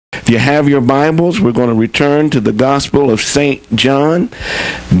If you have your Bibles, we're going to return to the Gospel of St. John,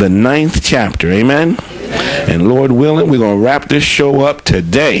 the 9th chapter. Amen? And Lord willing, we're going to wrap this show up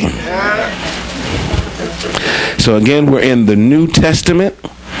today. So again, we're in the New Testament,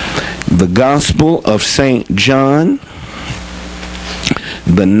 the Gospel of St. John,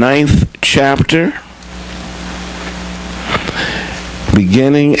 the 9th chapter,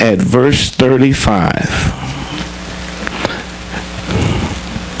 beginning at verse 35.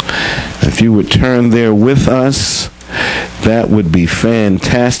 If you would turn there with us, that would be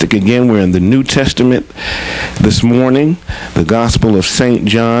fantastic. Again, we're in the New Testament this morning, the Gospel of St.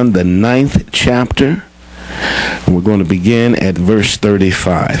 John, the 9th chapter. We're going to begin at verse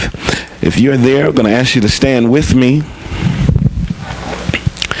 35. If you're there, I'm going to ask you to stand with me.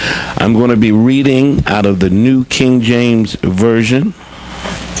 I'm going to be reading out of the New King James Version.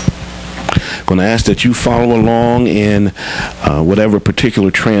 I'm going to ask that you follow along in whatever particular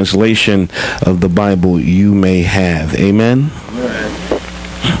translation of the Bible you may have. Amen?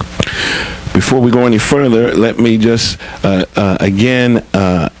 Before we go any further, let me just again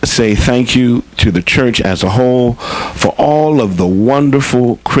say thank you to the church as a whole for all of the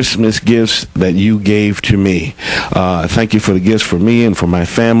wonderful Christmas gifts that you gave to me. Thank you for the gifts for me and for my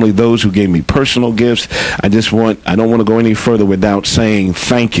family, those who gave me personal gifts. I don't want to go any further without saying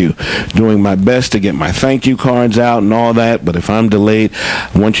thank you. Doing my best to get my thank you cards out and all that, but if I'm delayed, I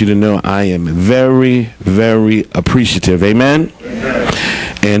want you to know I am very, very appreciative. Amen? Amen.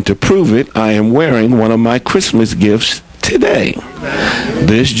 And to prove it, I am wearing one of my Christmas gifts today.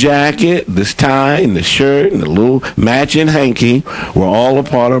 This jacket, this tie, and the shirt, and the little matching hanky were all a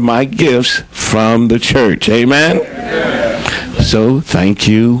part of my gifts from the church. Amen? So, thank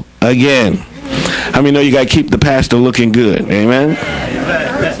you again. How many know you got to keep the pastor looking good? Amen?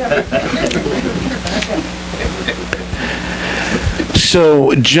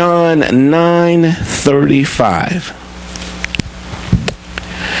 So, John 9:35.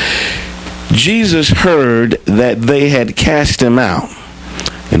 Jesus heard that they had cast him out,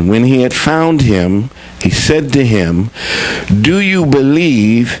 and when he had found him, he said to him, "Do you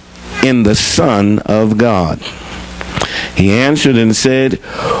believe in the Son of God?" He answered and said,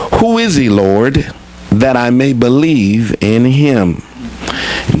 "Who is he, Lord, that I may believe in him?"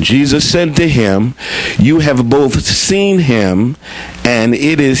 And Jesus said to him, "You have both seen him, and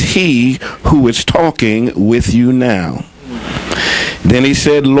it is he who is talking with you now." Then he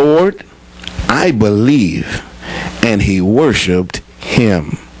said, "Lord, I believe," and he worshiped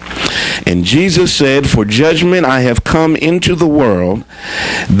him. And Jesus said, "For judgment I have come into the world,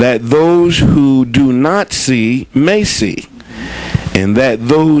 that those who do not see may see, and that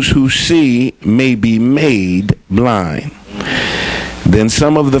those who see may be made blind." Then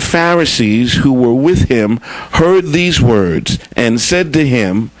some of the Pharisees who were with him heard these words and said to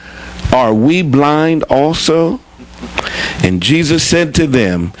him, "Are we blind also?" And Jesus said to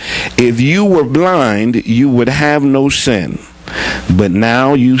them, "If you were blind, you would have no sin. But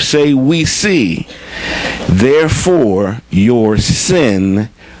now you say, 'We see.' Therefore your sin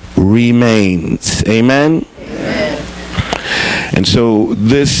remains." Amen? Amen. And so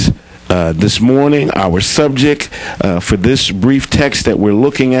this morning, our subject for this brief text that we're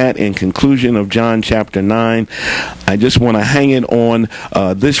looking at in conclusion of John chapter 9, I just want to hang it on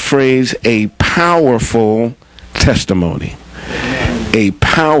this phrase, a powerful testimony. A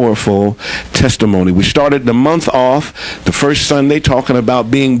powerful testimony. We started the month off, the first Sunday, talking about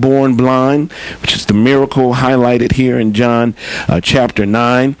being born blind, which is the miracle highlighted here in John chapter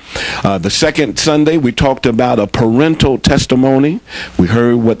 9. The second Sunday, we talked about a parental testimony. We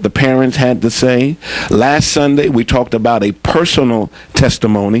heard what the parents had to say. Last Sunday, we talked about a personal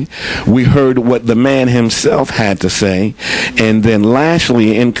testimony. We heard what the man himself had to say. And then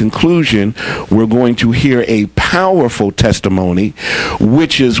lastly, in conclusion, we're going to hear a powerful testimony,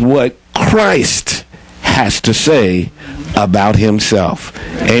 which is what Christ has to say about himself.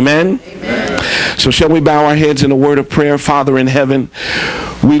 Amen? Amen. So shall we bow our heads in a word of prayer? Father in heaven,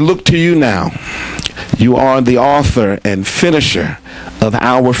 we look to you now. You are the author and finisher of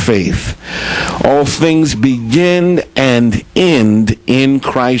our faith. All things begin and end in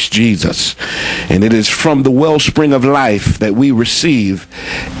Christ Jesus. And it is from the wellspring of life that we receive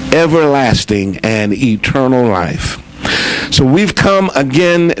everlasting and eternal life. So we've come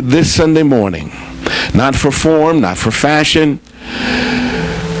again this Sunday morning, not for form, not for fashion,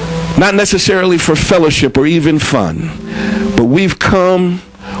 not necessarily for fellowship or even fun, but we've come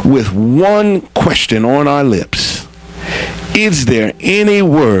with one question on our lips. Is there any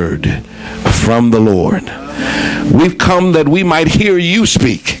word from the Lord? We've come that we might hear you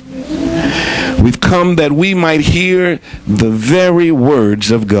speak. We've come that we might hear the very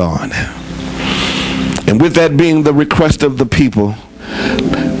words of God. And with that being the request of the people,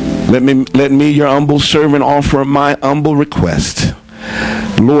 let me, your humble servant, offer my humble request.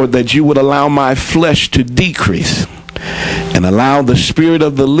 Lord, that you would allow my flesh to decrease and allow the Spirit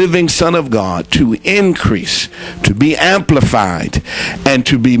of the living Son of God to increase, to be amplified, and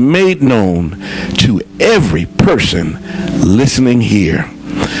to be made known to every person listening here.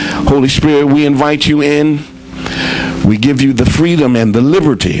 Holy Spirit, we invite you in. We give you the freedom and the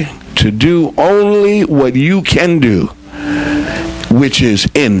liberty to do only what you can do, which is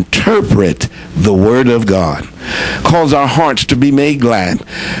interpret the Word of God. Cause our hearts to be made glad.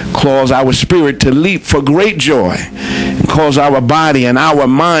 Cause our spirit to leap for great joy. And cause our body and our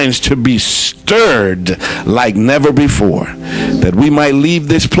minds to be stirred like never before. That we might leave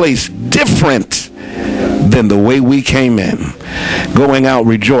this place different than the way we came in. Going out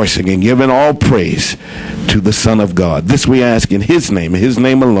rejoicing and giving all praise to the Son of God. This we ask in His name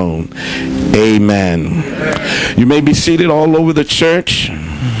alone. Amen. You may be seated all over the church.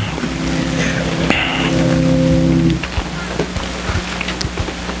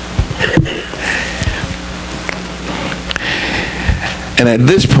 And at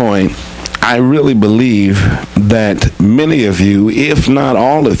this point, I really believe that many of you, if not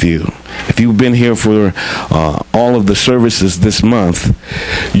all of you, if you've been here for all of the services this month,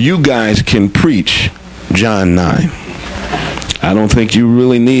 you guys can preach John 9. I don't think you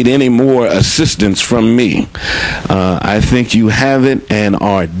really need any more assistance from me. I think you have it and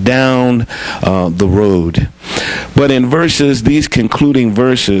are down the road. But in these concluding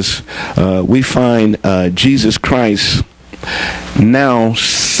verses, we find Jesus Christ now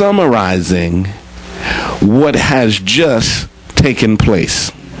summarizing what has just taken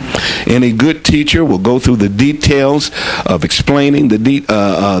place. Any good teacher will go through the details of explaining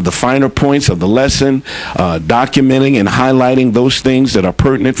the finer points of the lesson, documenting and highlighting those things that are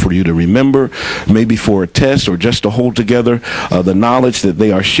pertinent for you to remember, maybe for a test or just to hold together the knowledge that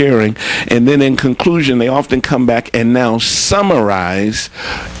they are sharing. And then in conclusion, they often come back and now summarize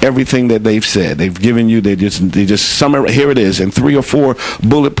everything that they've said. They've given you, they just summarize. Here it is in 3 or 4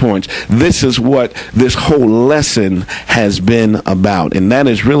 bullet points. This is what this whole lesson has been about. And that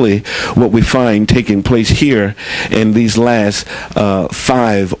is really what we find taking place here in these last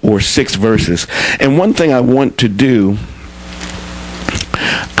 5 or 6 verses. And one thing I want to do,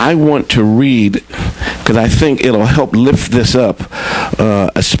 I want to read, because I think it'll help lift this up,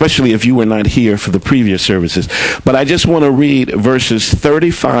 especially if you were not here for the previous services. But I just want to read verses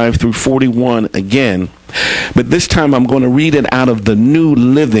 35 through 41 again. But this time I'm going to read it out of the New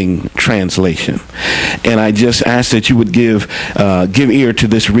Living Translation. And I just ask that you would give ear to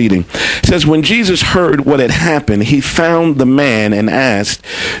this reading. It says, when Jesus heard what had happened, he found the man and asked,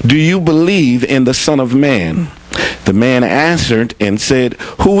 "Do you believe in the Son of Man?" The man answered and said,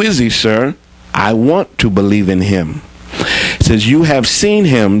 "Who is he, sir? I want to believe in him." It says, "You have seen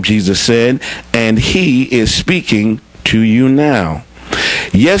him," Jesus said, "and he is speaking to you now."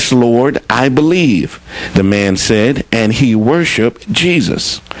 "Yes, Lord, I believe," the man said, and he worshiped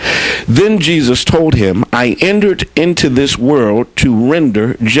Jesus. Then Jesus told him, "I entered into this world to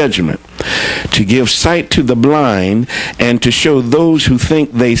render judgment, to give sight to the blind, and to show those who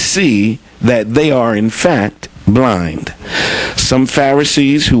think they see that they are in fact blind." Some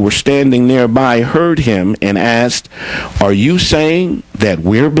Pharisees who were standing nearby heard him and asked, "Are you saying that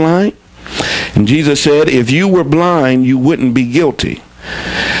we're blind?" And Jesus said, "If you were blind, you wouldn't be guilty.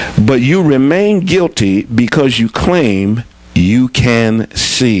 But you remain guilty because you claim you can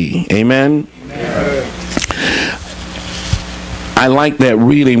see." Amen? Amen. I like that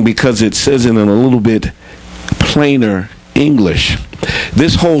reading because it says it in a little bit plainer English.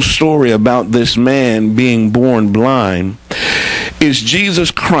 This whole story about this man being born blind is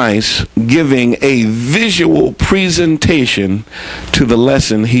Jesus Christ giving a visual presentation to the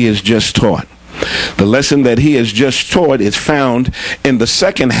lesson he has just taught. The lesson that he has just taught is found in the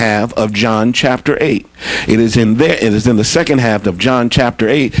second half of John chapter 8. It is in the second half of John chapter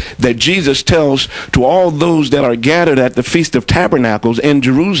 8 that Jesus tells to all those that are gathered at the Feast of Tabernacles in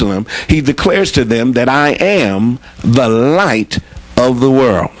Jerusalem, he declares to them that I am the light of the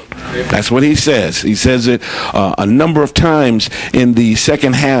world. That's what he says. He says it a number of times in the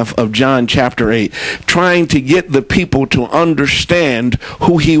second half of John chapter 8, trying to get the people to understand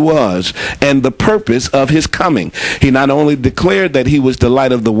who he was and the purpose of his coming. He not only declared that he was the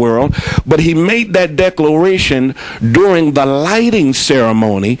light of the world, but he made that declaration during the lighting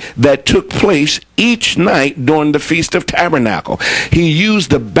ceremony that took place each night during the Feast of Tabernacle. He used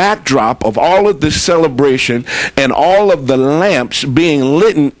the backdrop of all of this celebration and all of the lamps being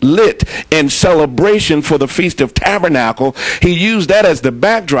lit lit in celebration for the Feast of Tabernacle, he used that as the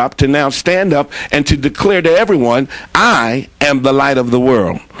backdrop to now stand up and to declare to everyone, I am the light of the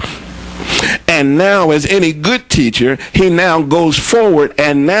world. And now, as any good teacher, he now goes forward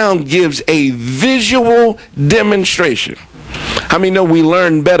and now gives a visual demonstration. How many know we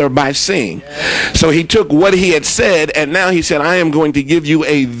learn better by seeing? So he took what he had said, and now he said, I am going to give you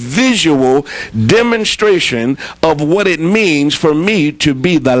a visual demonstration of what it means for me to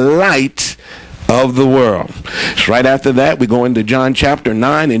be the light of the world. So right after that, we go into John chapter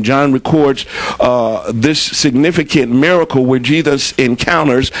 9, and John records this significant miracle where Jesus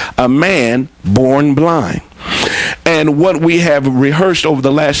encounters a man born blind. And what we have rehearsed over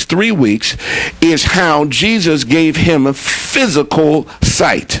the last 3 weeks is how Jesus gave him a physical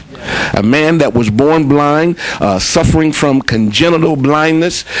sight. A man that was born blind, suffering from congenital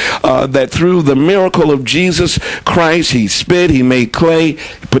blindness, that through the miracle of Jesus Christ, he spit, he made clay,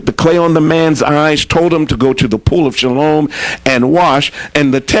 put the clay on the man's eyes, told him to go to the pool of Siloam and wash,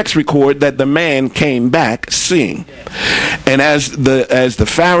 and the text record that the man came back seeing. And as the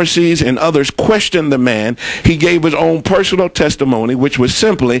Pharisees and others questioned the man, he gave his own personal testimony, which was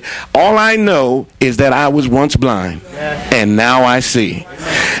simply, all I know is that I was once blind, and now I see.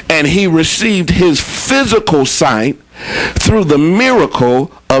 And he received his physical sight through the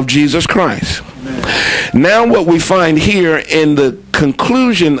miracle of Jesus Christ. Now what we find here in the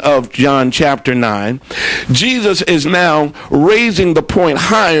conclusion of John chapter 9, Jesus is now raising the point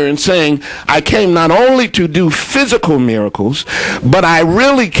higher and saying, I came not only to do physical miracles, but I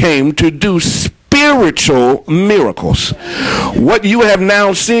really came to do spiritual miracles. What you have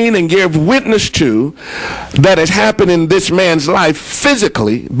now seen and give witness to that has happened in this man's life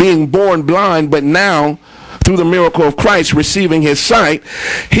physically, being born blind, but now through the miracle of Christ receiving his sight,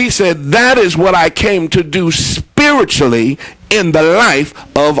 he said, that is what I came to do spiritually in the life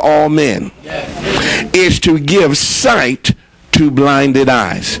of all men, is to give sight to blinded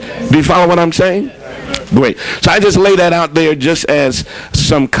eyes. Do you follow what I'm saying? Great. So I just lay that out there just as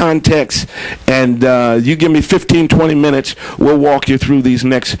some context, and you give me 15, 20 minutes, we'll walk you through these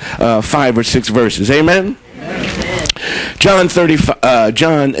next 5 or 6 verses. Amen? John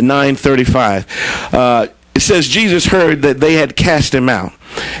 9:35. It says, Jesus heard that they had cast him out.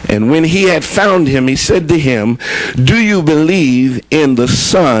 And when he had found him, he said to him, do you believe in the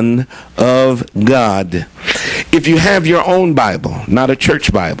Son of God? If you have your own Bible, not a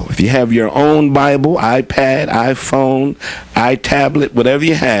church Bible, if you have your own Bible, iPad, iPhone, iTablet, whatever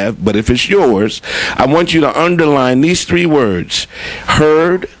you have, but if it's yours, I want you to underline these 3 words: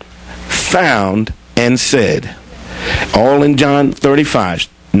 heard, found, and said. All in John 9:35.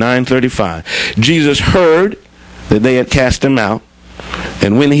 Jesus heard that they had cast him out,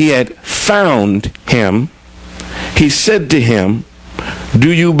 and when he had found him, he said to him, do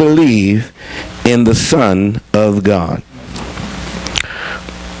you believe in the Son of God?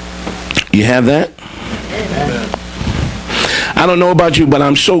 You have that? I don't know about you, but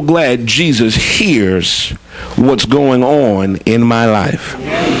I'm so glad Jesus hears what's going on in my life.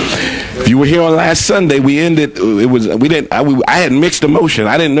 If you were here on last Sunday, I had mixed emotion.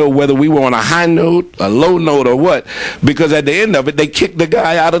 I didn't know whether we were on a high note, a low note, or what, because at the end of it, they kicked the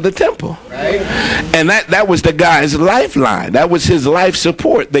guy out of the temple. Right. And that was the guy's lifeline. That was his life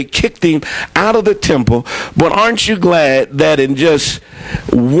support. They kicked him out of the temple. But aren't you glad that in just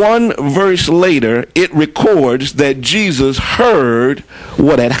 1 verse later, it records that Jesus heard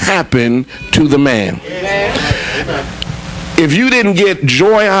what had happened to the man? Amen. If you didn't get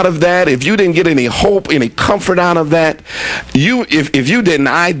joy out of that, if you didn't get any hope, any comfort out of that, if you didn't,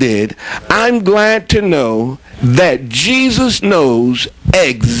 I did. I'm glad to know that Jesus knows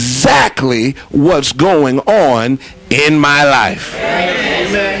exactly what's going on in my life.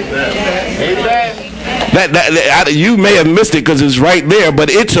 Amen. You may have missed it because it's right there,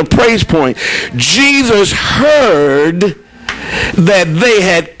 but it's a praise point. Jesus heard that they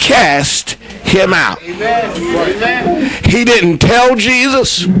had cast him out. Amen. He didn't tell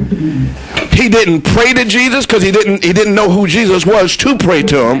Jesus. He didn't pray to Jesus because he didn't know who Jesus was to pray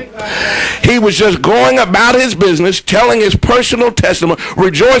to him. He was just going about his business, telling his personal testimony,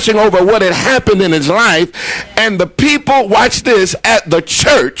 rejoicing over what had happened in his life, and the people, watch this, at the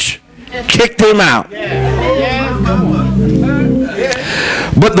church kicked him out.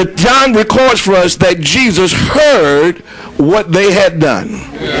 But John records for us that Jesus heard what they had done.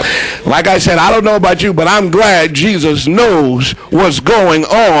 Like I said, I don't know about you, but I'm glad Jesus knows what's going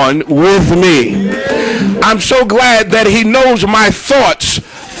on with me. I'm so glad that he knows my thoughts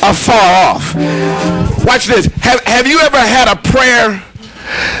afar off. Watch this. Have you ever had a prayer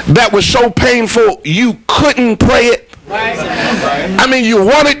that was so painful you couldn't pray it? I mean, you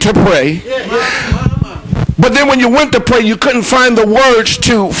wanted to pray, but then when you went to pray, you couldn't find the words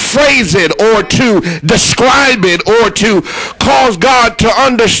to phrase it or to describe it or to cause God to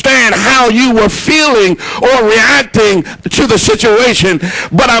understand how you were feeling or reacting to the situation.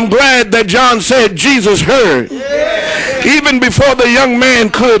 But I'm glad that John said Jesus heard. Even before the young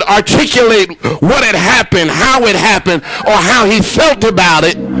man could articulate what had happened, how it happened, or how he felt about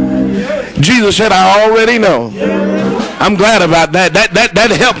it, Jesus said, I already know. I'm glad about that.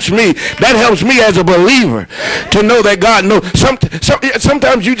 That helps me. That helps me as a believer to know that God knows.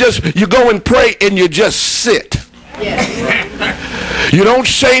 Sometimes you go and pray and you just sit. You don't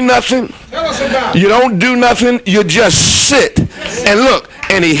say nothing. You don't do nothing. You just sit. And look,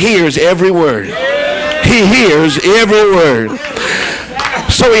 and he hears every word. He hears every word.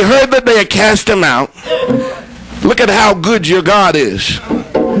 So he heard that they had cast him out. Look at how good your God is.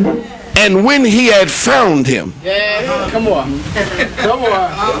 And when he had found him. Come on.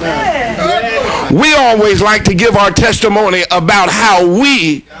 We always like to give our testimony about how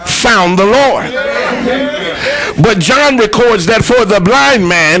we found the Lord. But John records that for the blind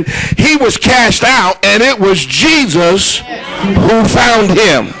man, he was cast out, and it was Jesus who found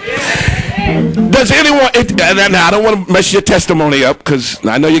him. Does anyone, I don't want to mess your testimony up because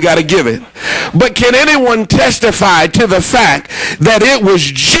I know you got to give it, but can anyone testify to the fact that it was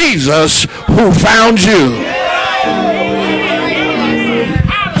Jesus who found you?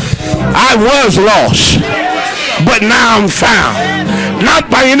 I was lost, but now I'm found. Not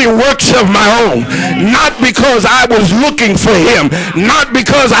by any works of my own, not because I was looking for him, not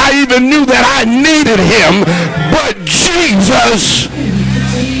because I even knew that I needed him, but Jesus.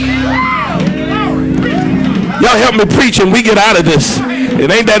 Y'all help me preach and we get out of this.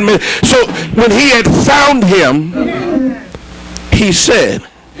 It ain't that many. So when he had found him, he said,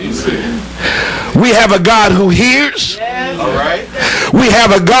 we have a God who hears. We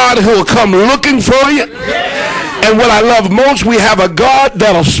have a God who will come looking for you. And what I love most, we have a God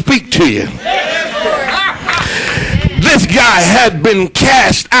that'll speak to you. This guy had been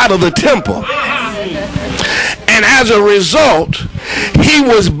cast out of the temple. And as a result, he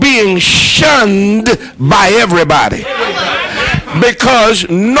was being shunned by everybody because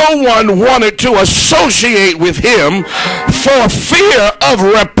no one wanted to associate with him for fear of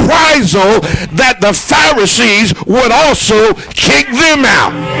reprisal that the Pharisees would also kick them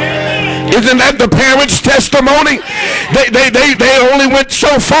out. Isn't that the parents' testimony? They only went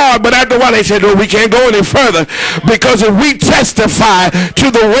so far, but after a while they said, no, we can't go any further, because if we testify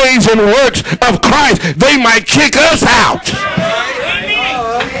to the ways and works of Christ, they might kick us out.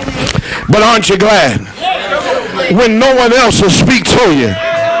 But aren't you glad? When no one else will speak to you,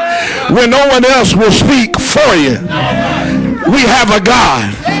 when no one else will speak for you, we have a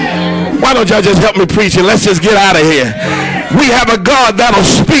God. Why don't y'all just help me preach and let's just get out of here. We have a God that'll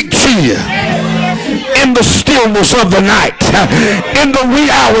speak to you in the stillness of the night, in the wee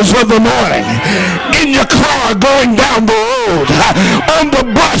hours of the morning, in your car going down the road, on the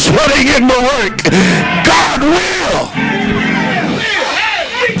bus heading into work. God will.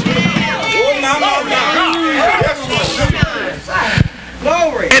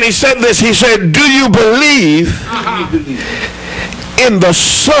 And he said this, he said, do you believe in the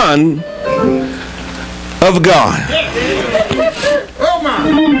Son of God?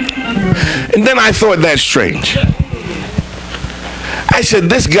 And then I thought, that's strange. I said,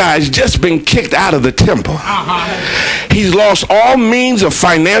 this guy's just been kicked out of the temple. He's lost all means of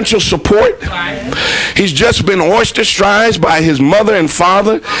financial support. He's just been ostracized by his mother and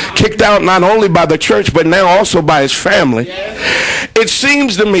father, kicked out not only by the church, but now also by his family. It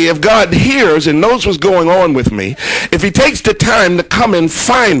seems to me, if God hears and knows what's going on with me, if he takes the time to come and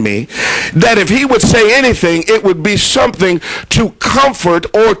find me, that if he would say anything, it would be something to comfort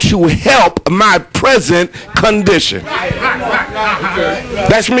or to help my present condition.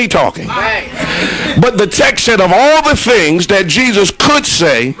 That's me talking. But the text said of all the things that Jesus could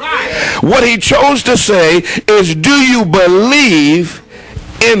say, what he chose to say is, do you believe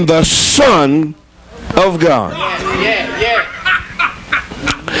in the Son of God?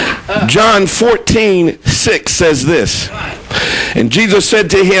 John 14:6 says this. And Jesus said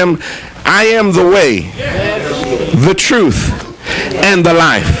to him, I am the way, the truth, and the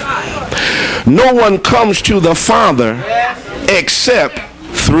life. No one comes to the Father except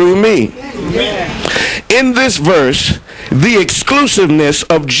through me. In this verse, the exclusiveness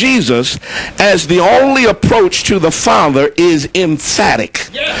of Jesus as the only approach to the Father is emphatic.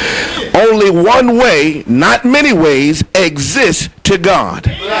 Only one way, not many ways, exists to God.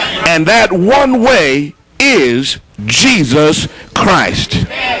 And that one way is Jesus Christ.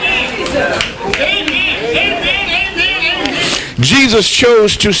 Jesus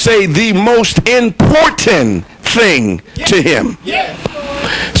chose to say the most important thing to him.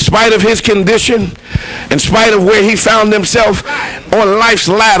 In spite of his condition, in spite of where he found himself on life's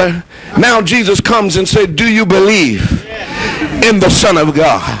ladder, now Jesus comes and said, do you believe in the Son of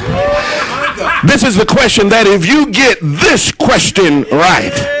God? This is the question that if you get this question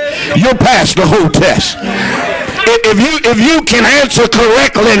right, you'll pass the whole test. If you can answer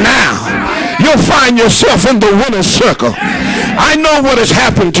correctly now, you'll find yourself in the winner's circle. I know what has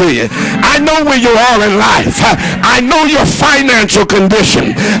happened to you. I know where you are in life. I know your financial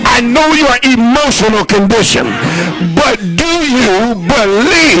condition. I know your emotional condition. But do you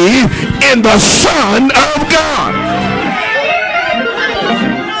believe in the Son of God?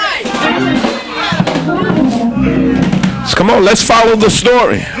 So come on, let's follow the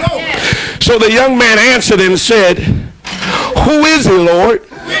story. So the young man answered and said, who is he, Lord,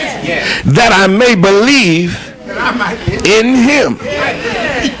 that I may believe in him?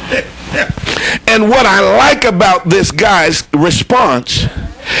 And what I like about this guy's response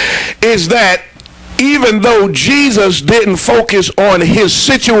is that even though Jesus didn't focus on his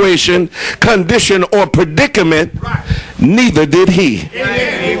situation, condition, or predicament, neither did he.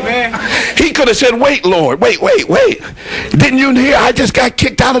 He could have said, wait, Lord, wait. Didn't you hear I just got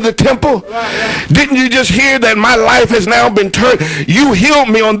kicked out of the temple? Didn't you just hear that my life has now been turned? You healed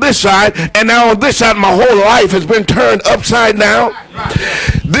me on this side, and now on this side my whole life has been turned upside down.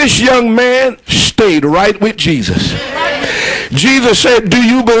 This young man stayed right with Jesus. Jesus said, do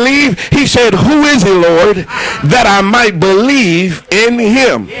you believe? He said, who is he, Lord, that I might believe in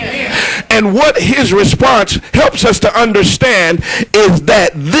him? And what his response helps us to understand is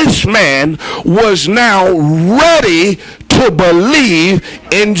that this man was now ready to believe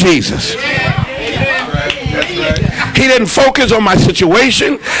in Jesus. He didn't focus on my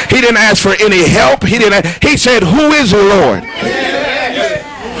situation. He didn't ask for any help. He said, who is the Lord,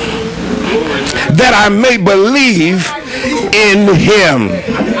 that I may believe in him?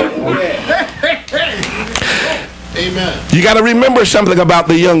 Amen. You got to remember something about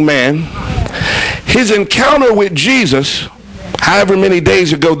the young man. His encounter with Jesus, however many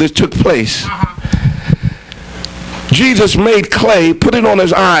days ago this took place, Jesus made clay, put it on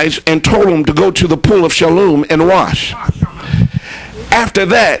his eyes, and told him to go to the pool of Siloam and wash. After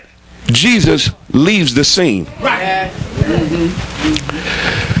that, Jesus leaves the scene.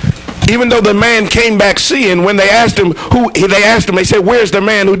 Even though the man came back seeing, when they asked him, they said, where's the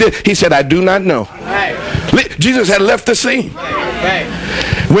man who did? He said, I do not know. Jesus had left the scene.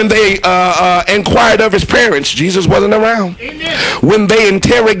 When they inquired of his parents, Jesus wasn't around. When they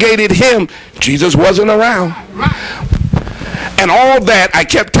interrogated him, Jesus wasn't around. And all that, I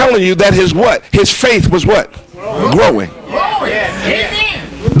kept telling you that his faith was what? Growing.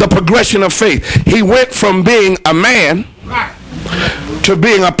 The progression of faith. He went from being a man to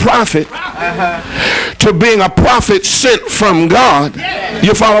being a prophet, to being a prophet sent from God.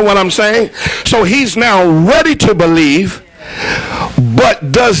 You follow what I'm saying? So he's now ready to believe,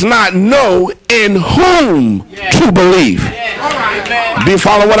 but does not know in whom to believe. Do you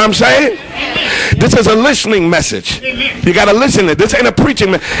follow what I'm saying? This is a listening message. You got to listen to it. This ain't a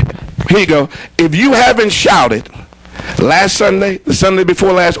preaching message. Here you go. If you haven't shouted last Sunday, the Sunday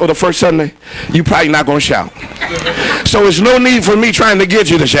before last, or the first Sunday, you probably not going to shout. So there's no need for me trying to get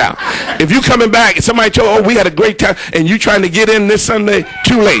you to shout. If you coming back and somebody told, oh, we had a great time, and you trying to get in this Sunday,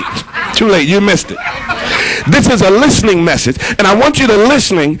 too late. Too late. You missed it. This is a listening message, and I want you to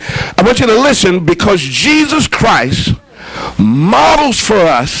listen because Jesus Christ models for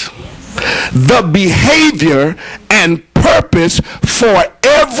us the behavior and purpose for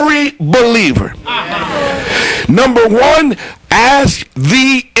every believer. Number one, ask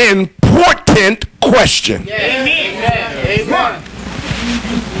the important question.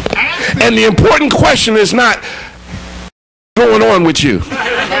 And the important question is not going on with you.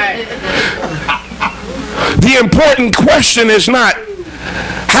 The important question is not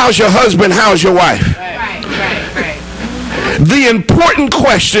how's your husband, how's your wife. The important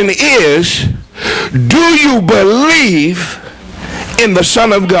question is, do you believe in the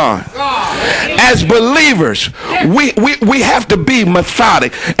Son of God? As believers, we have to be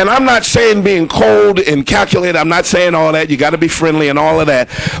methodic. And I'm not saying being cold and calculated. I'm not saying all that. You got to be friendly and all of that.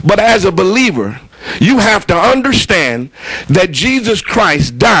 But as a believer, you have to understand that Jesus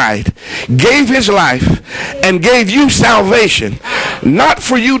Christ died, gave his life, and gave you salvation, not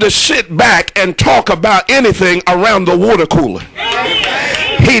for you to sit back and talk about anything around the water cooler.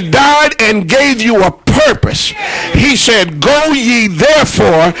 He died and gave you a purpose. He said, go ye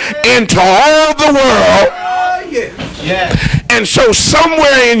therefore into all the world And so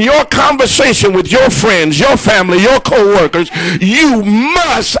somewhere in your conversation with your friends, your family, your co-workers, you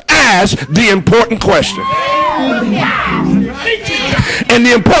must ask the important question. And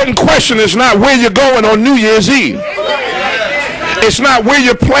the important question is not where you're going on New Year's Eve. It's not where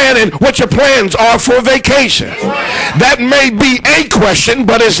you're planning, what your plans are for vacation. That may be a question,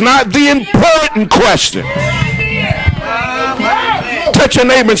 but it's not the important question. Touch your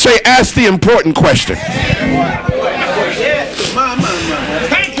neighbor and say, ask the important question.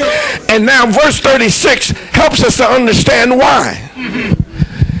 And now verse 36 helps us to understand why.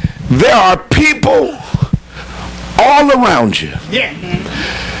 There are people all around you,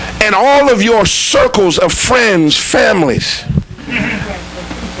 and all of your circles of friends, families,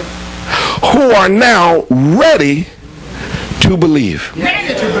 who are now ready to believe.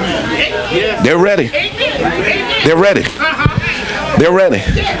 They're ready. They're ready. They're ready.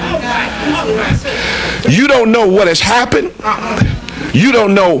 You don't know what has happened. You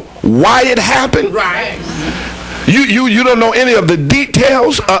don't know why it happened. You don't know any of the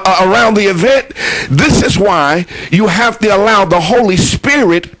details around the event. This is why you have to allow the Holy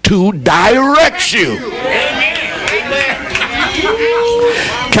Spirit to direct you.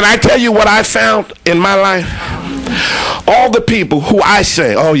 Can I tell you what I found in my life? All the people who I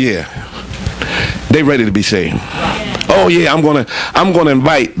say, oh yeah, they ready to be saved. Oh yeah, I'm gonna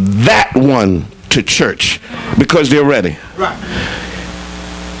invite that one to church because they're ready.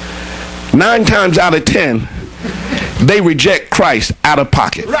 9 times out of 10, they reject Christ out of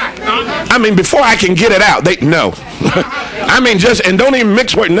pocket. I mean, before I can get it out, they no. I mean, and don't even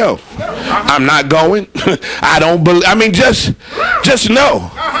mix word. No, I'm not going. I don't believe. I mean, just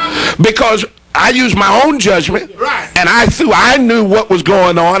no, because I used my own judgment, and I knew what was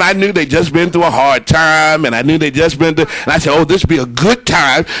going on. I knew they just been through a hard time, and I knew they just been through, and I said, oh, this would be a good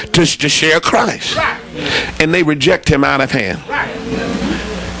time to share Christ. And they reject him out of hand.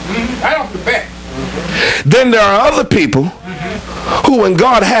 Right off the bat. Then there are other people who, when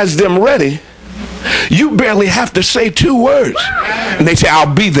God has them ready, you barely have to say 2 words. And they say,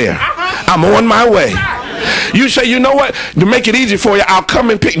 I'll be there. I'm on my way. You say, you know what? To make it easy for you, I'll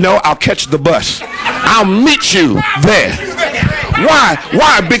come and pick. No, I'll catch the bus. I'll meet you there. Why?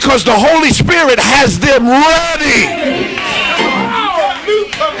 Why? Because the Holy Spirit has them ready.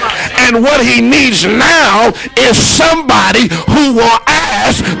 And what he needs now is somebody who will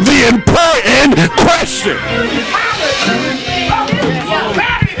ask the important question.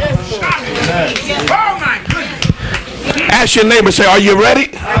 Ask your neighbor, say, are you ready?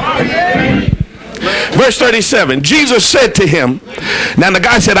 Verse 37, Jesus said to him, now the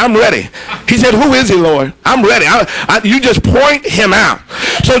guy said, I'm ready. He said, who is he, Lord? I'm ready. You just point him out.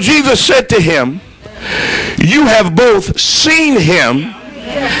 So Jesus said to him, you have both seen him,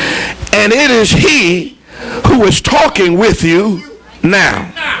 and it is he who is talking with you now.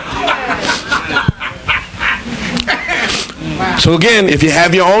 So again, if you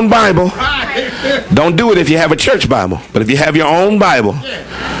have your own Bible, don't do it if you have a church Bible. But if you have your own Bible,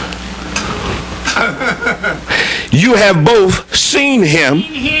 you have both seen him,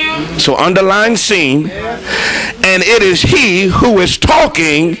 so underline seen, and it is he who is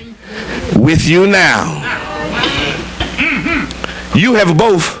talking with you now. You have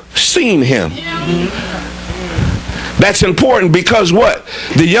both seen him. That's important because what?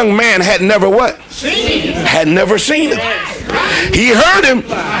 The young man had never what? Had never seen him. He heard him.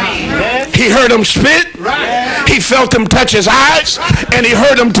 He heard him spit. He felt him touch his eyes. And he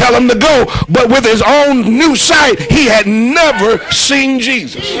heard him tell him to go. But with his own new sight, he had never seen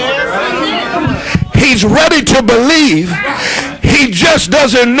Jesus. He's ready to believe. He just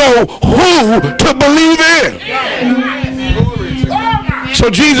doesn't know who to believe in. So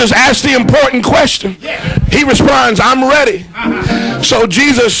Jesus asked the important question. He responds, I'm ready. So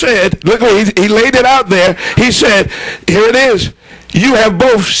Jesus said, look, he laid it out there. He said, here it is. You have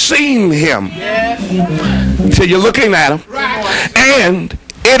both seen him. So you're looking at him. And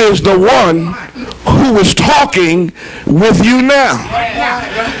it is the one who is talking with you now.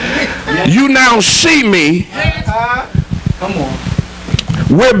 You now see me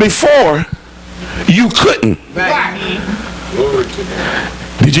where before you couldn't.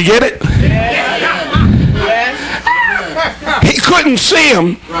 Did you get it? He couldn't see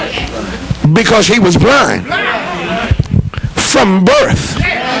him because he was blind from birth.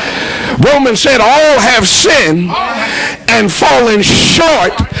 Romans said all have sinned and fallen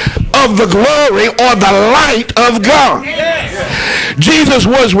short of the glory or the light of God. Jesus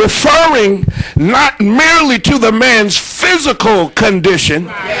was referring not merely to the man's physical condition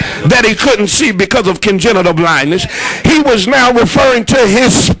that he couldn't see because of congenital blindness. He was now referring to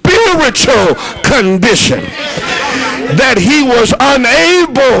his spiritual condition. that he was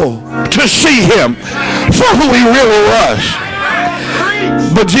unable to see him for who he really was.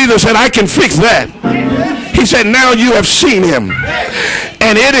 But Jesus said, I can fix that. He said, now you have seen him.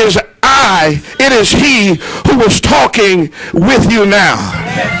 And it is he who was talking with you now.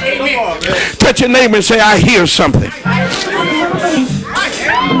 Touch your neighbor and say, I hear something.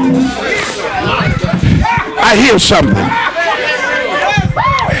 I hear something.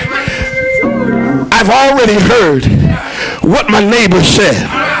 I've already heard what my neighbor said.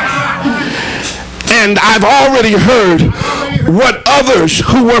 And I've already heard what others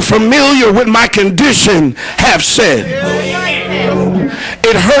who were familiar with my condition have said.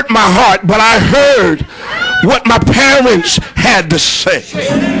 It hurt my heart, but I heard what my parents had to say.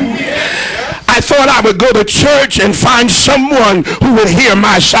 I thought I would go to church and find someone who would hear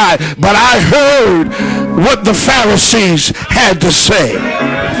my side, but I heard what the Pharisees had to say.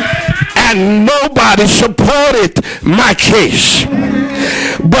 And nobody supported my case.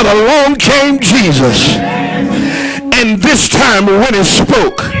 But along came Jesus. And this time when he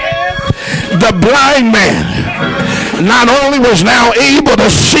spoke, the blind man not only was now able to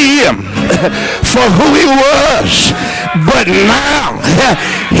see him for who he was, but now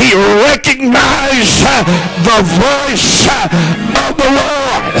he recognized the voice of the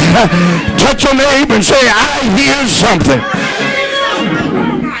Lord. Touch your neighbor and say, I hear something.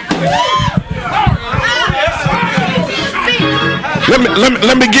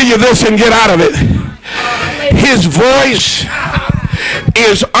 Let me give you this and get out of it. His voice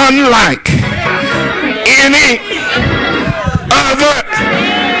is unlike any other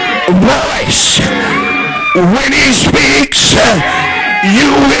voice. When he speaks,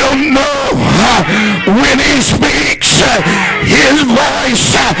 you will know. When he speaks, his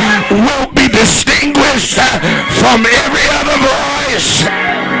voice will be distinguished from every other voice.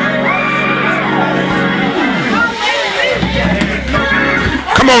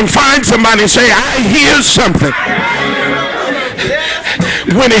 Come on, find somebody and say, I hear something.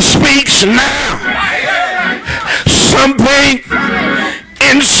 When he speaks now, something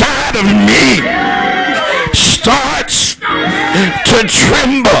inside of me starts to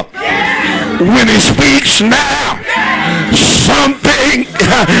tremble. When he speaks now, something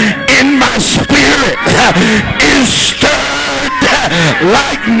in my spirit is stirred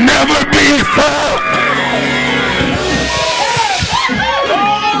like never before.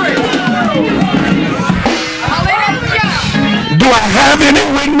 Do I have any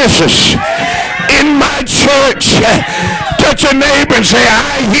witnesses in my church? Touch a neighbor and say,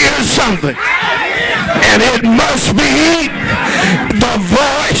 I hear something. And it must be the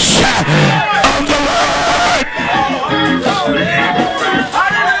voice of the Lord.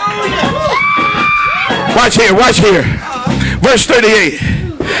 Watch here. Verse 38.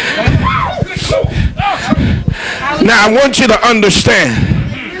 Now I want you to understand,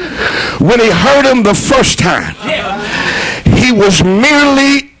 when he heard him the first time, he was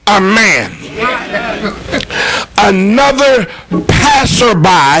merely a man, another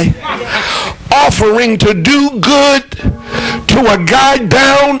passerby offering to do good to a guy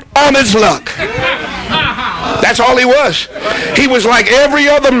down on his luck. That's all he was. He was like every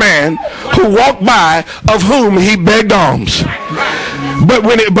other man who walked by of whom he begged alms.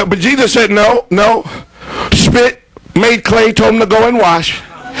 But Jesus said, no, spit, made clay, told him to go and wash.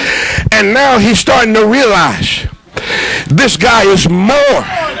 And now he's starting to realize this guy is more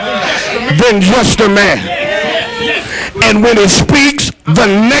than just a man. And when he speaks the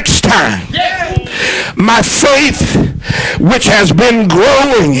next time, my faith, which has been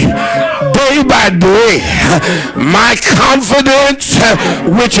growing day by day, my confidence,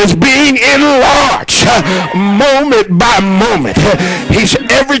 which is being enlarged moment by moment.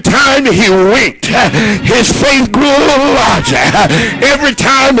 Every time he winked, his faith grew a little larger. Every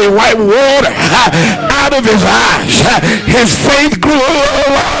time he wiped water out of his eyes, his faith grew a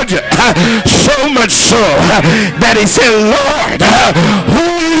little larger. So much so that he said, Lord, who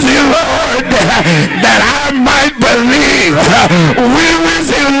is the Lord, that I might believe? Where is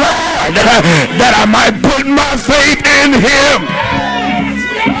the Lord, that I might put my faith in him?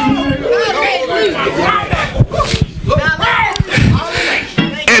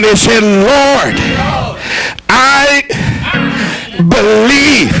 And he said, Lord, I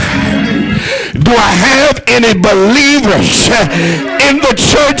believe. Do I have any believers in the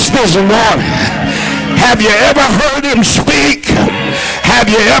church this morning? Have you ever heard him speak? Have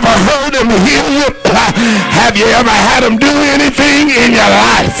you ever heard him heal you? Have you ever had him do anything in your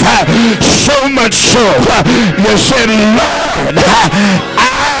life? So much so, you said, Lord, I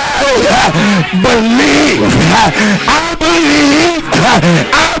believe. I believe.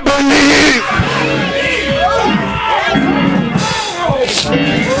 I believe.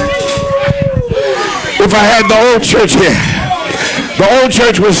 I had the old church here, the old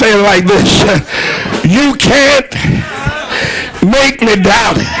church would say it like this: you can't make me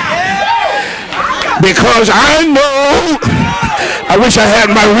doubt it, because I know, I wish I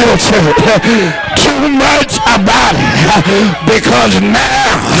had my real church, too much about it, because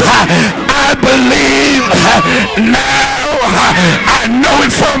now I believe, now I know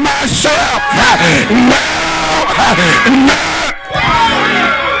it for myself, now.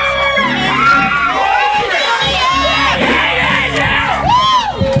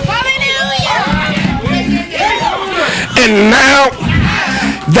 And now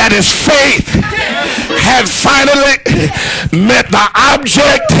that his faith had finally met the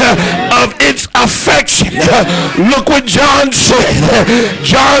object of its affection, look what John said.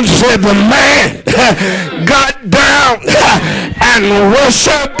 John said the man got down and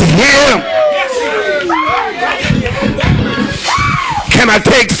worshiped him. Can I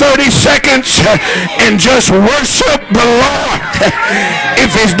take 30 seconds and just worship the Lord?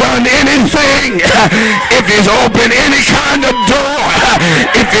 If he's done anything, if he's opened any kind of door,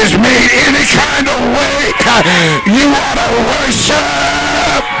 if he's made any kind of way, you ought to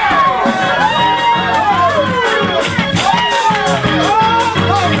worship.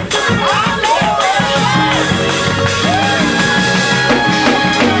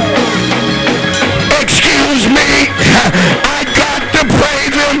 Excuse me, I got to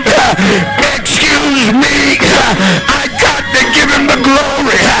praise him. Excuse me, I got to give him the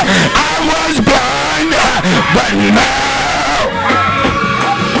glory. I was blind, but now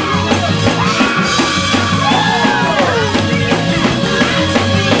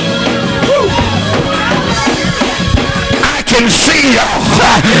I can see y'all.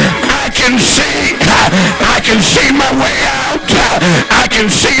 I can see my way out. I can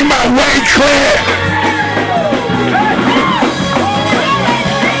see my way clear.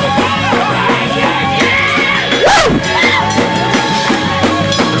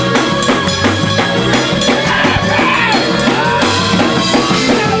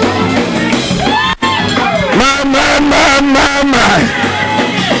 My.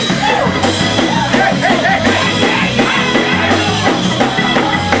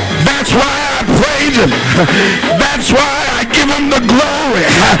 That's why I praise him. That's why I give him the glory.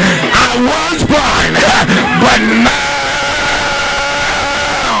 I was blind, but now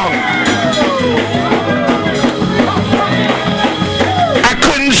I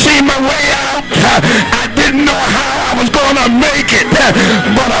couldn't see my way out. I didn't know how I was going to make it,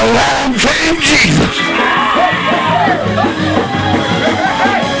 but along came Jesus.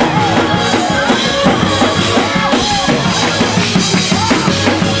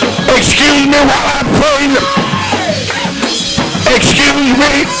 Excuse me while I praise him. Excuse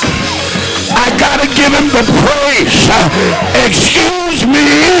me. I gotta give him the praise. Excuse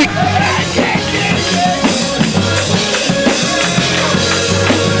me.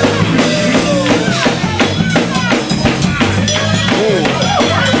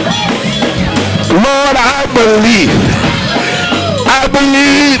 Lord, I believe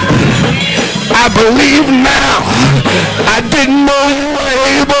now. I didn't know you were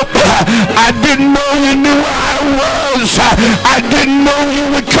able. I didn't know you knew I was. I didn't know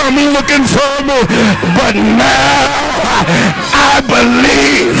you would come looking for me. But now I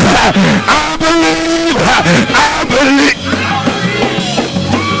believe.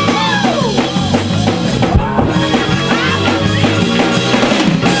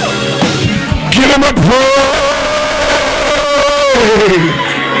 Give him a praise.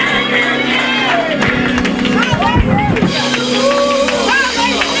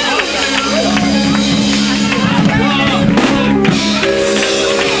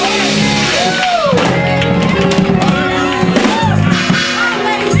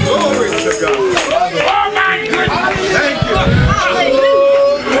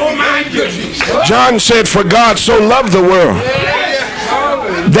 John said, for God so loved the world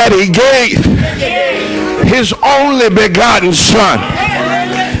that he gave his only begotten son,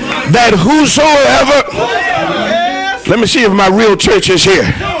 that whosoever, let me see if my real church is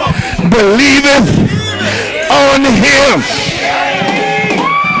here, believeth on him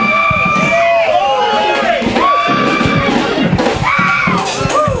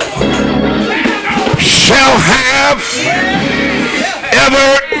shall have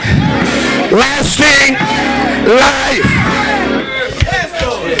everlasting life.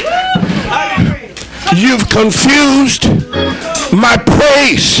 You've confused my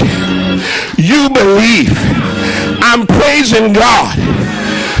praise. You believe I'm praising God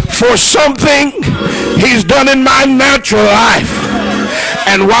for something he's done in my natural life.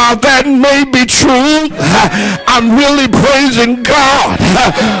 And while that may be true, I'm really praising God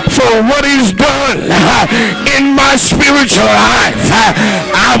for what he's done in my spiritual life.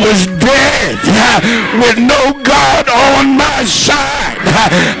 I was dead with no God on my side.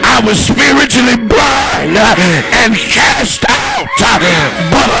 I was spiritually blind and cast out,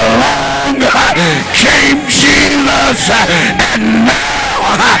 but along came Jesus, and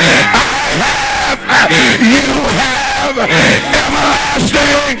now you have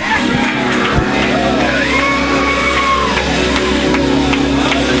everlasting.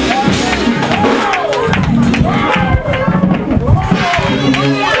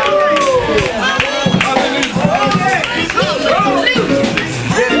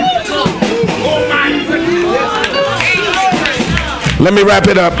 Let me wrap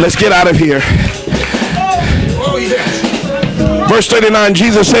it up. Let's get out of here. Verse 39,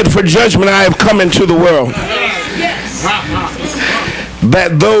 Jesus said, for judgment I have come into the world,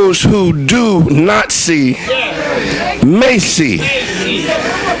 that those who do not see may see,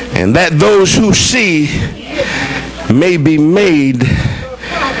 and that those who see may be made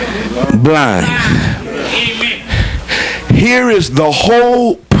blind. Here is the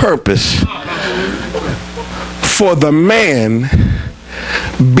whole purpose for the man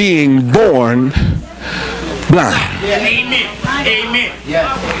being born blind. Amen.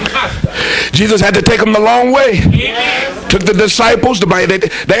 Jesus had to take them the long way. Took the disciples.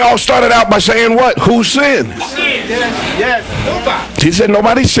 They all started out by saying what? Who sinned? He said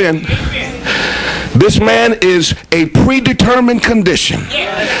nobody sinned. This man is a predetermined condition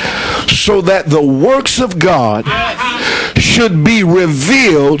so that the works of God should be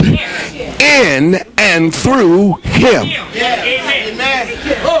revealed in and through him.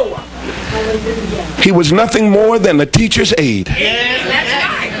 He was nothing more than a teacher's aide.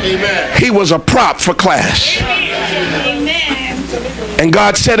 He was a prop for class. And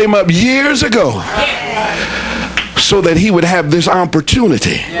God set him up years ago so that he would have this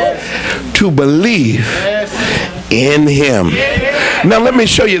opportunity to believe in him. Now let me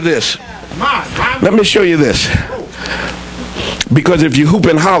show you this. Let me show you this. Because if you hoop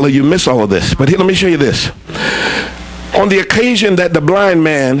and holler, you miss all of this. But here, let me show you this. On the occasion that the blind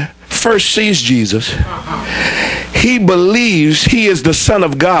man first sees Jesus, he believes he is the Son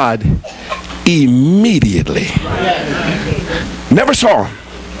of God immediately. Never saw him.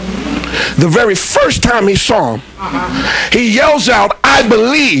 The very first time he saw him, he yells out, I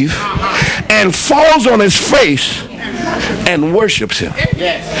believe, and falls on his face and worships him.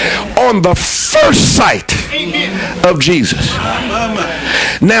 On the first sight of Jesus.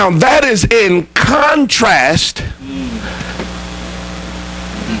 Now that is in contrast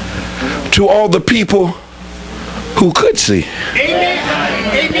to all the people who could see.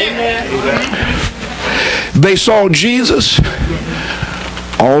 They saw Jesus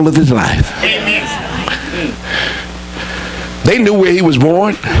all of his life. They knew where he was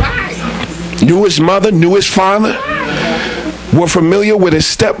born, knew his mother, knew his father, were familiar with his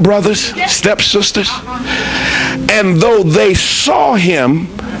stepbrothers, stepsisters. And though they saw him,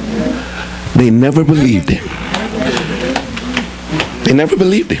 they never believed him. They never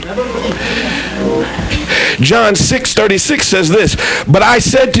believed him. John 6:36 says this, but I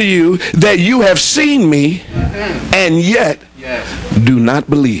said to you that you have seen me and yet do not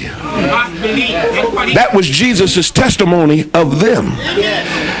believe. That was Jesus' testimony of them.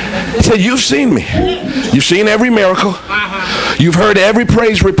 He said, you've seen me. You've seen every miracle. You've heard every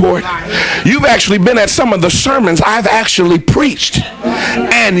praise report. You've actually been at some of the sermons I've actually preached.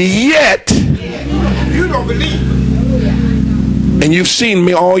 And yet, you don't believe. And you've seen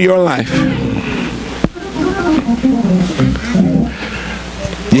me all your life.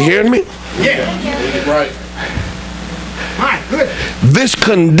 You hearing me? Yeah. Right. My goodness. This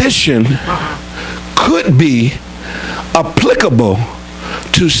condition could be applicable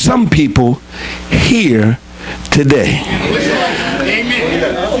to some people here today. Amen.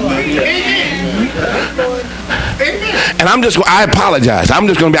 And I apologize.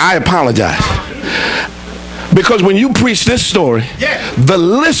 I apologize. Because when you preach this story, the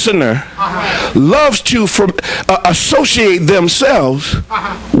listener loves to associate themselves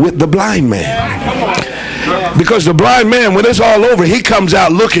with the blind man. Because the blind man, when it's all over, he comes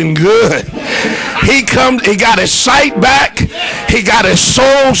out looking good. He got his sight back. He got his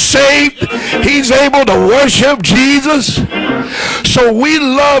soul saved. He's able to worship Jesus. So we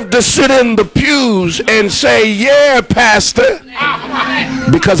love to sit in the pews and say, yeah, Pastor,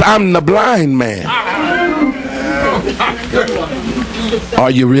 because I'm the blind man.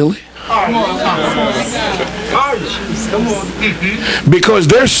 Are you really? Because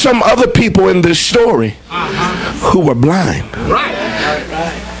there's some other people in this story who were blind.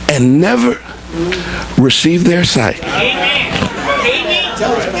 and never receive their sight.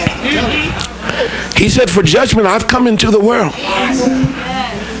 He said, for judgment I've come into the world,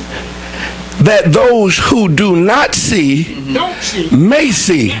 that those who do not see may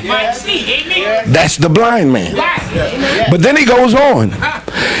see. That's the blind man. But then he goes on,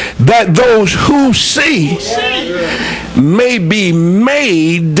 that those who see may be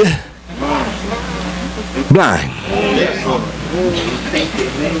made blind.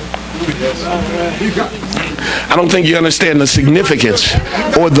 I don't think you understand the significance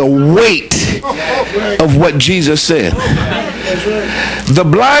or the weight of what Jesus said. The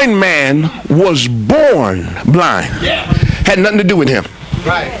blind man was born blind. Had nothing to do with him.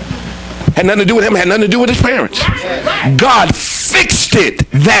 Had nothing to do with him, had nothing to do with his parents. God fixed it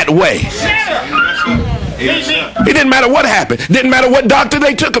that way. It didn't matter what happened. Didn't matter what doctor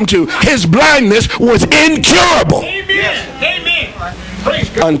they took him to. His blindness was incurable.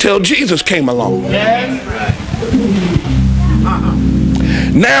 Until Jesus came along.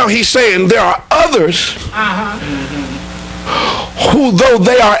 Now he's saying there are others who, though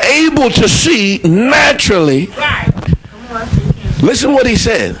they are able to see naturally, listen what he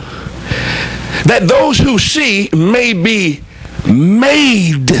said, that those who see may be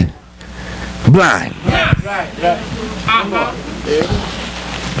made blind.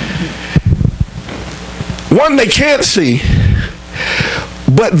 One, they can't see,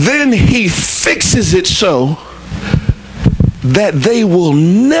 but then he fixes it so that they will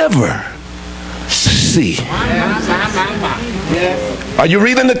never see. Are you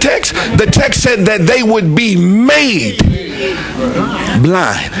reading the text? The text said that they would be made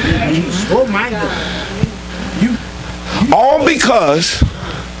blind. All because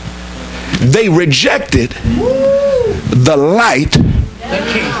they rejected the light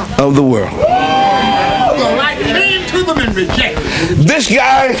of the world. This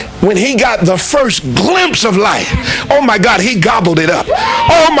guy, when he got the first glimpse of light, oh my God, he gobbled it up.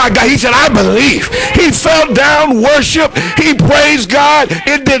 Oh my God, he said, I believe. He fell down, worshiped, he praised God.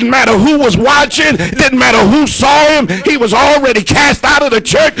 It didn't matter who was watching, it didn't matter who saw him. He was already cast out of the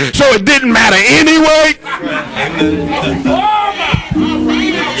church, so it didn't matter anyway.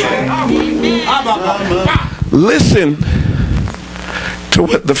 Listen to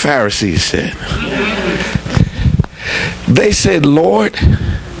what the Pharisees said. They said, Lord,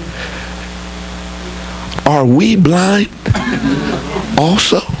 are we blind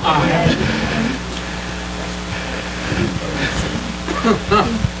also?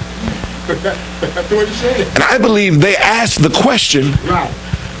 And I believe they asked the question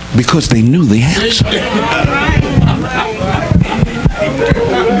because they knew the answer.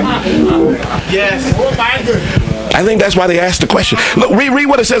 Yes. I think that's why they asked the question. Look, read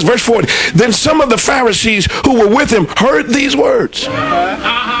what it says, verse 40. Then some of the Pharisees who were with him heard these words.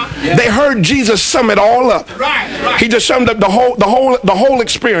 They heard Jesus sum it all up. He just summed up the whole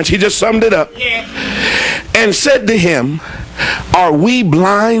experience. He just summed it up. And said to him, are we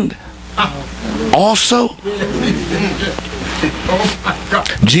blind also?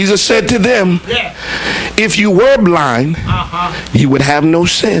 Jesus said to them, if you were blind, you would have no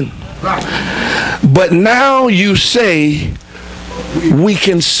sin. But now you say, we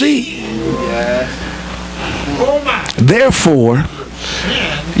can see. Therefore,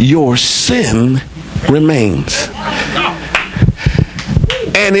 your sin remains.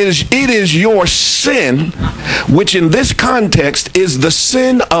 And it is your sin, which in this context is the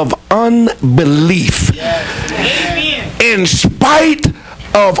sin of unbelief. In spite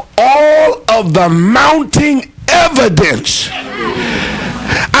of all of the mounting evidence.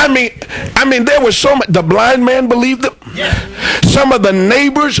 I mean, there was so much. The blind man believed him. Some of the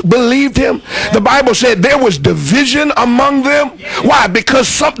neighbors believed him. The Bible said there was division among them. Why? Because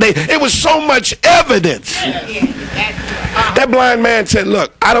it was so much evidence. That blind man said,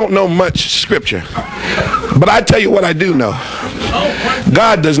 look, I don't know much scripture, but I tell you what I do know.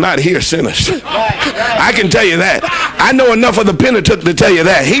 God does not hear sinners. I can tell you that. I know enough of the Pentateuch to tell you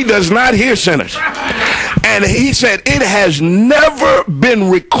that. He does not hear sinners. And he said it has never been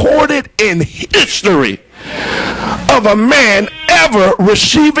recorded in history of a man ever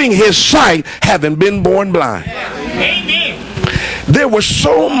receiving his sight having been born blind. There was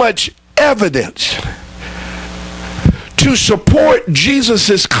so much evidence to support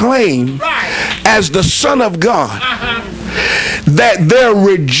Jesus's claim as the Son of God that their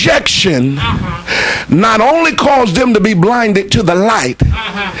rejection not only caused them to be blinded to the light,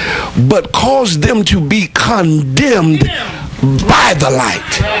 but caused them to be condemned by the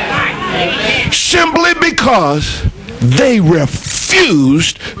light, simply because they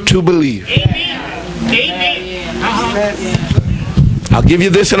refused to believe. I'll give you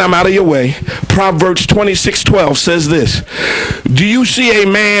this and I'm out of your way. Proverbs 26:12 says this. Do you see a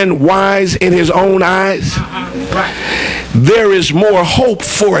man wise in his own eyes? There is more hope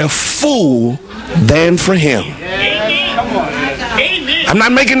for a fool than for him. I'm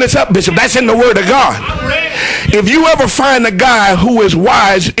not making this up, Bishop. That's in the Word of God. If you ever find a guy who is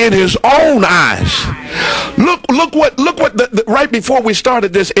wise in his own eyes, look what right before we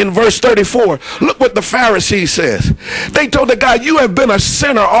started this in verse 34, look what the Pharisees says. They told the guy, you have been a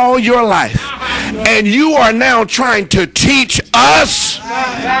sinner all your life, and you are now trying to teach us,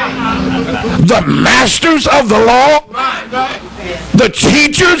 the masters of the law, the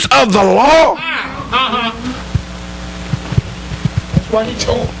teachers of the law. What he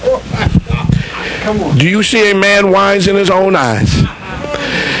told. Do you see a man wise in his own eyes?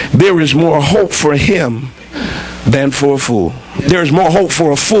 There is more hope for him than for a fool. There is more hope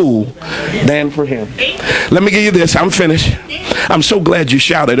for a fool than for him. Let me give you this. I'm finished. I'm so glad you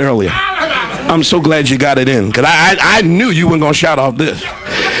shouted earlier. I'm so glad you got it in, because I knew you weren't going to shout off this.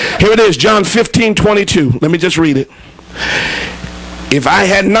 Here it is, John 15:22. Let me just read it. If I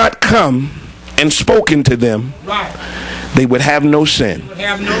had not come and spoken to them, they would have no sin.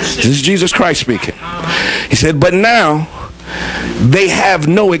 This is Jesus Christ speaking. He said, but now they have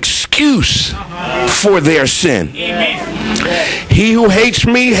no excuse for their sin. He who hates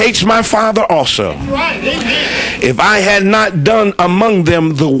me hates my Father also. If I had not done among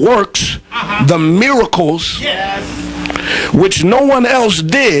them the works, the miracles, which no one else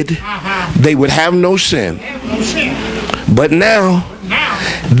did, they would have no sin. But now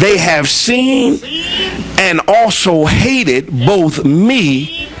they have seen and also hated both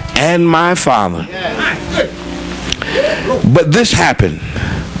me and my Father. But this happened,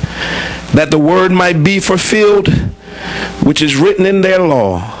 that the word might be fulfilled, which is written in their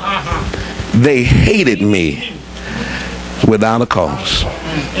law. They hated me without a cause.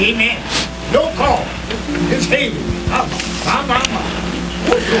 Amen. No cause. It's hated.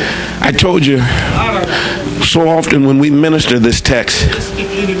 I told you so often when we minister this text,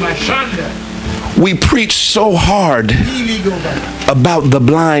 we preach so hard about the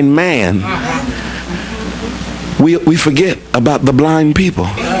blind man, we forget about the blind people.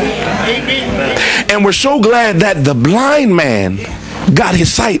 And we're so glad that the blind man got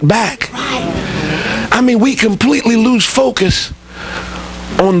his sight back. I mean, we completely lose focus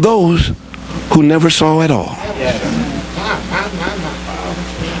on those who never saw at all.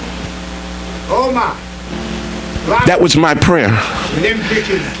 Oh my. That was my prayer.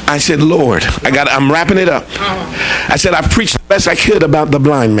 I said, Lord, I'm wrapping it up. I said, I've preached the best I could about the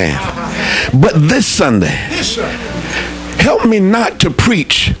blind man. But this Sunday, help me not to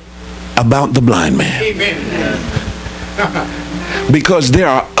preach about the blind man. Because there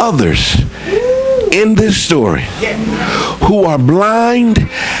are others in this story who are blind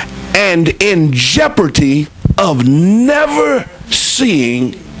and in jeopardy of never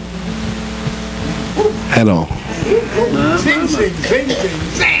seeing at all.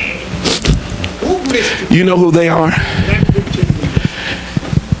 You know who they are?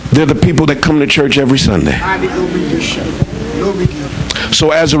 They're the people that come to church every Sunday.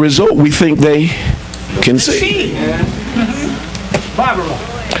 So as a result, we think they can see.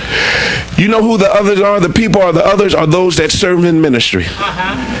 You know who the others are? The people are the others are those that serve in ministry.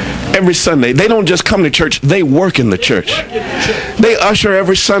 Every Sunday. They don't just come to church, they work in the church. They usher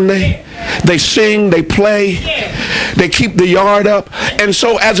every Sunday. They sing, they play, they keep the yard up. And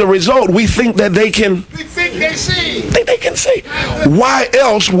so as a result, we think that they can see. They can see. Why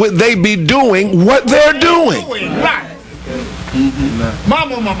else would they be doing what they're doing?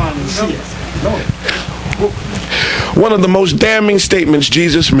 One of the most damning statements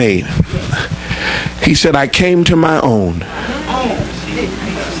Jesus made. He said, I came to my own,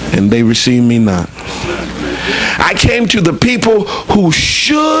 and they received me not. I came to the people who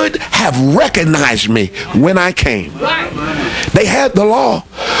should have recognized me when I came. They had the law,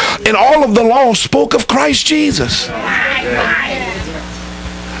 and all of the law spoke of Christ Jesus.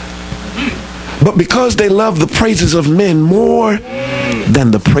 But because they loved the praises of men more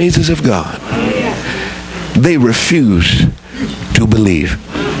than the praises of God, they refused to believe.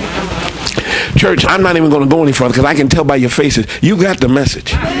 Church, I'm not even going to go any further because I can tell by your faces, you got the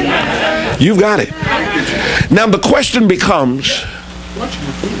message. You've got it. Now the question becomes,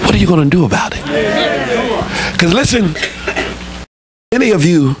 what are you going to do about it? Because listen, many of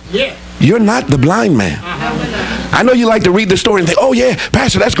you, you're not the blind man. I know you like to read the story and think, oh yeah,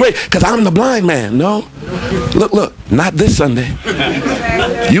 Pastor, that's great because I'm the blind man. No. Look, not this Sunday.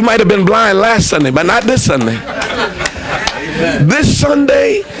 You might have been blind last Sunday, but not this Sunday. This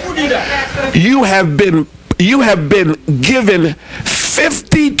Sunday, you have been given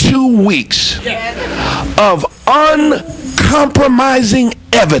 52 weeks of uncompromising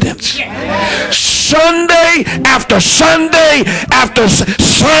evidence. Sunday after Sunday after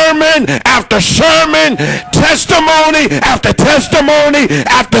sermon after sermon, testimony after testimony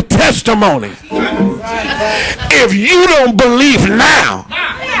after testimony. If you don't believe now,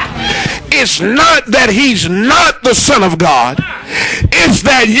 it's not that he's not the Son of God. It's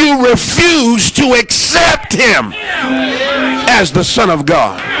that you refuse to accept him as the Son of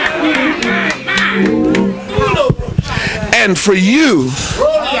God. And for you,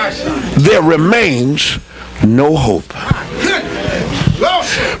 there remains no hope.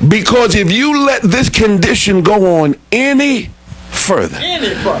 Because if you let this condition go on any further,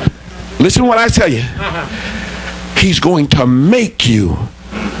 listen to what I tell you. He's going to make you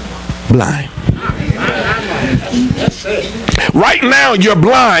blind. Right now you're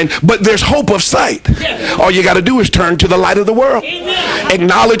blind, but there's hope of sight. All you got to do is turn to the light of the world.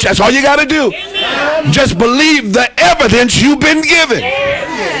 Acknowledge, that's all you got to do. Just believe the evidence you've been given.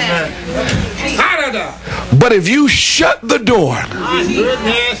 But if you shut the door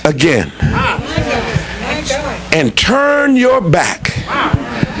again and turn your back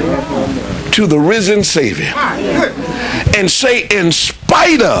to the risen Savior and say, in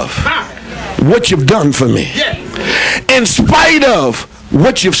spite of what you've done for me, in spite of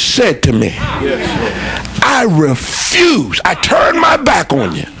what you've said to me, I refuse. I turn my back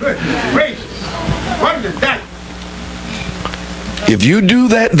on you. If you do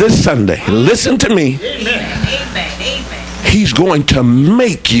that this Sunday, listen to me, he's going to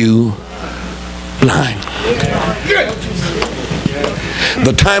make you blind.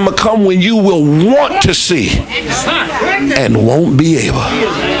 The time will come when you will want to see and won't be able.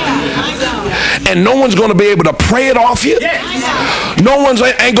 And no one's going to be able to pray it off you. No one's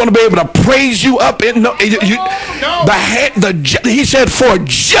ain't going to be able to praise you up. He said, for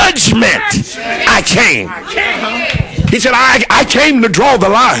judgment I came. He said, I came to draw the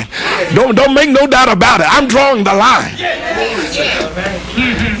line. Don't make no doubt about it. I'm drawing the line.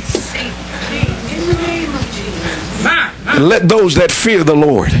 And let those that fear the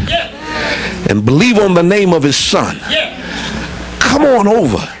Lord and believe on the name of his Son come on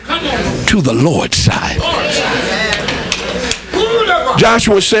over to the Lord's side.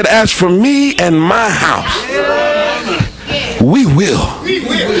 Joshua said, as for me and my house, we will.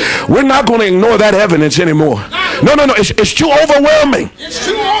 We're not going to ignore that evidence anymore. No. It's too overwhelming.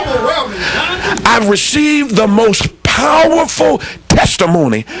 I've received the most powerful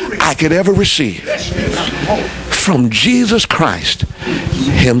testimony I could ever receive from Jesus Christ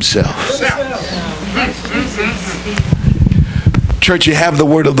himself. Church, you have the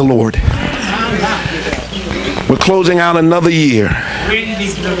word of the Lord. We're closing out another year.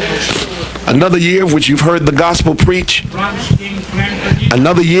 Another year which you've heard the gospel preach.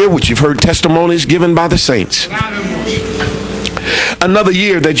 Another year which you've heard testimonies given by the saints. Another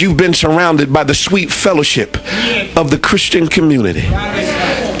year that you've been surrounded by the sweet fellowship of the Christian community.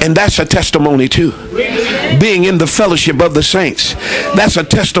 And that's a testimony too. Being in the fellowship of the saints. That's a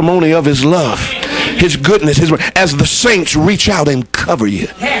testimony of his love, his goodness, his word, as the saints reach out and cover you.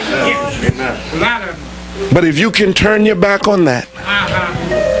 But if you can turn your back on that,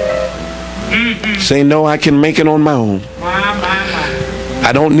 say, no, I can make it on my own.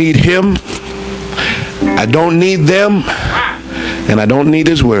 I don't need him. I don't need them. And I don't need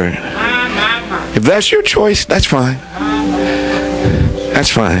his word. If that's your choice, that's fine. That's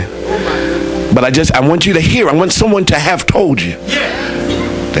fine. But I want you to hear, I want someone to have told you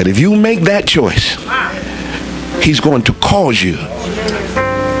that if you make that choice, he's going to cause you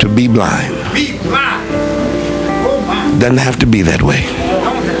to be blind. Doesn't have to be that way.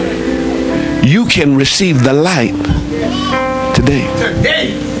 You can receive the light today.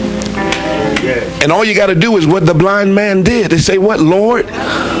 And all you got to do is what the blind man did. They say, what, Lord?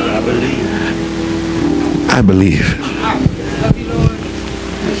 I believe.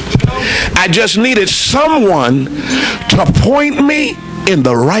 I just needed someone to point me in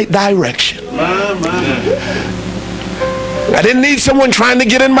the right direction. I didn't need someone trying to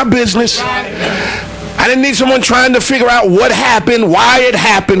get in my business. I didn't need someone trying to figure out what happened, why it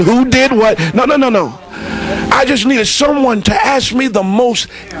happened, who did what. No. I just needed someone to ask me the most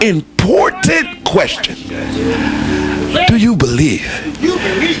important question. Do you believe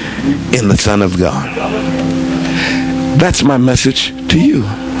in the Son of God? That's my message to you.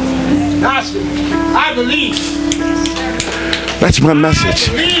 I believe. That's my message.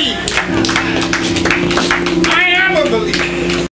 I am a believer.